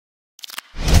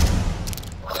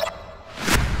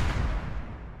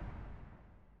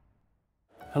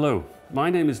Hello, my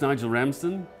name is Nigel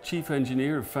Ramsden, Chief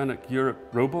Engineer of FANUC Europe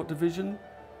Robot Division,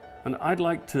 and I'd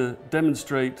like to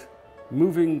demonstrate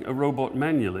moving a robot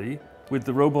manually with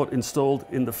the robot installed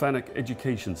in the FANUC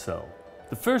Education Cell.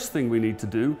 The first thing we need to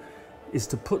do is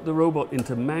to put the robot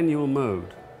into manual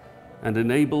mode and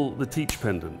enable the teach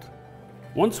pendant.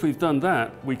 Once we've done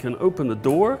that, we can open the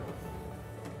door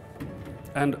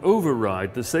and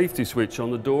override the safety switch on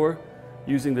the door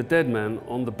using the deadman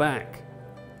on the back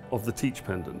of the teach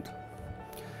pendant.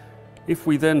 If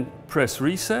we then press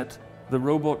reset, the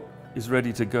robot is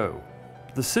ready to go.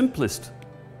 The simplest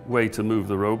way to move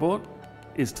the robot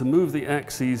is to move the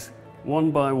axes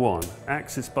one by one,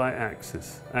 axis by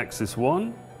axis. Axis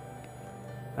 1,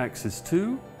 axis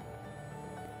 2,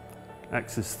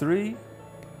 axis 3,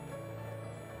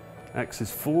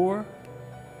 axis 4,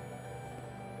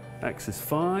 axis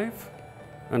 5,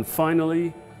 and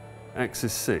finally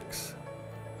axis 6.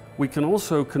 We can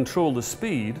also control the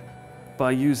speed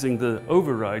by using the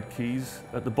override keys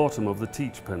at the bottom of the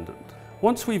teach pendant.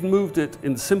 Once we've moved it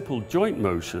in simple joint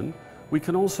motion, we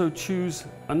can also choose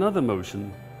another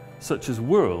motion, such as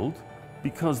world,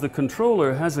 because the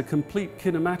controller has a complete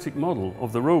kinematic model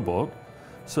of the robot,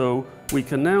 so we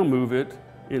can now move it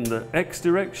in the X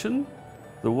direction,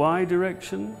 the Y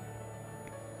direction,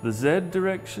 the Z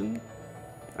direction,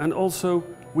 and also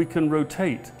we can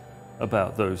rotate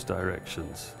about those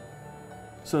directions.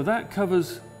 So that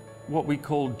covers what we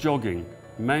call jogging,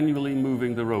 manually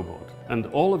moving the robot. And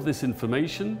all of this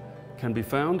information can be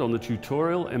found on the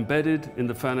tutorial embedded in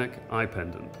the FANUC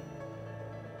iPendant.